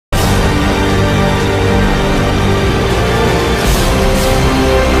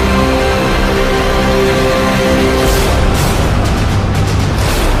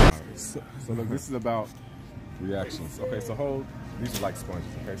about reactions. Okay, so hold. These are like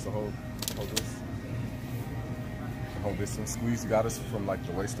sponges. Okay, so hold this. Hold this one. Squeeze. You got us from like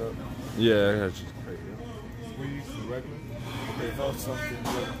the waist up. Yeah, I got you. Okay, yeah. Squeeze the regular. Okay, hold something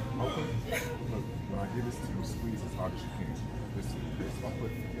open. Look, when I give this to you, squeeze as hard as you can. This. So I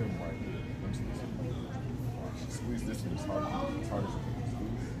put him right here. Let me see this. Squeeze this one as hard as you can.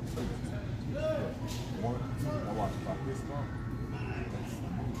 Squeeze. Good. 1, 2. Now watch. Like this one.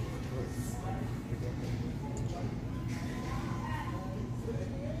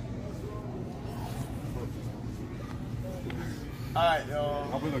 Alright, y'all.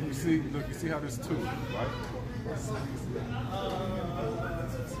 Oh, but look, you see how there's 2, right?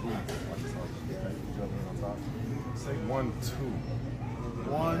 Say 1, 2.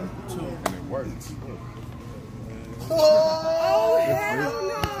 1, 2. And it works. Oh, hell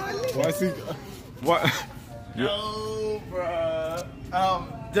no. Why is he? What? No, bruh. I'm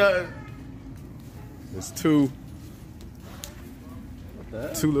done. There's 2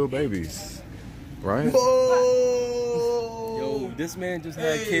 little babies, right? Whoa. Yo, this man just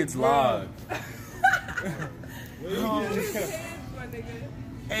had kids bro. live.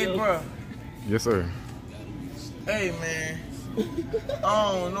 Hey, bruh. Yes, sir. Hey, man. I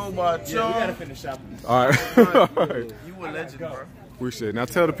don't know about y'all. We gotta finish shopping. All right. All right. You a legend, bro. Appreciate it. Now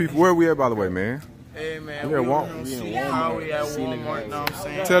tell the people where we at, by the way, man. Hey, man. Yeah, we walk. see how we at Walmart, know what I'm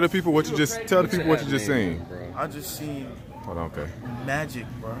saying? Tell the people what you just seen. I just seen Hold on, okay. magic,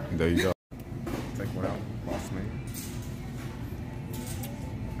 bro. There you go. Take one out, boss man.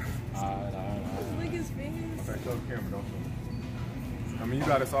 Lick his fingers. Okay, show the camera, don't you? I mean, you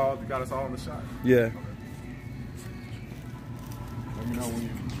got us all in the shot. Yeah. Let me know when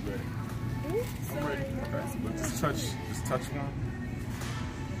you're ready. I'm ready. Okay, but just touch one. Just touch one.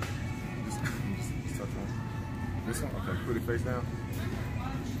 This one? Okay, put it face down.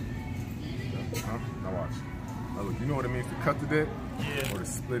 Huh? Now watch. Now look, you know what it means to cut the deck? Yeah. Or to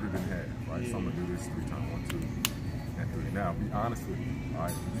split it in half, right? So I'm gonna do this 3 times. 1, 2, and 3. Now, be honest with me. All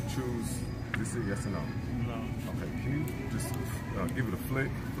right, you choose this is yes or no. No. Okay, can you just give it a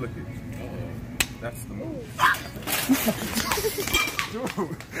flick it? That's the move. Dude,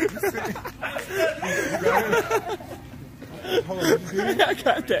 you see? You got it? Hold on, you did it? I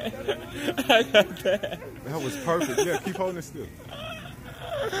got that. I got that. That was perfect. Yeah, keep holding it still.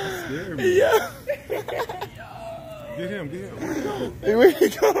 That scared me. Yeah. Get him. Hey, where'd he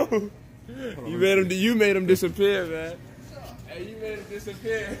go? You made him disappear, man. Hey, you made him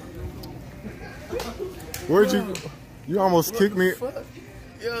disappear. Where'd you? You almost kicked me.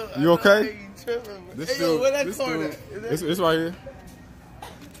 Yo, You okay? Hey, yo, where that corner? It's right here.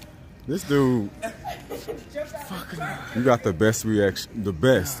 This dude. You got the best reaction. The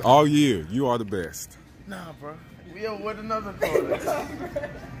best. All year. You are the best. Nah, bro. Yo, what another corner?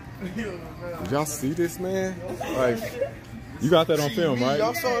 Did y'all see this, man? Like, you got that on film, right?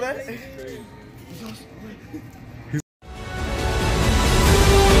 Y'all saw that?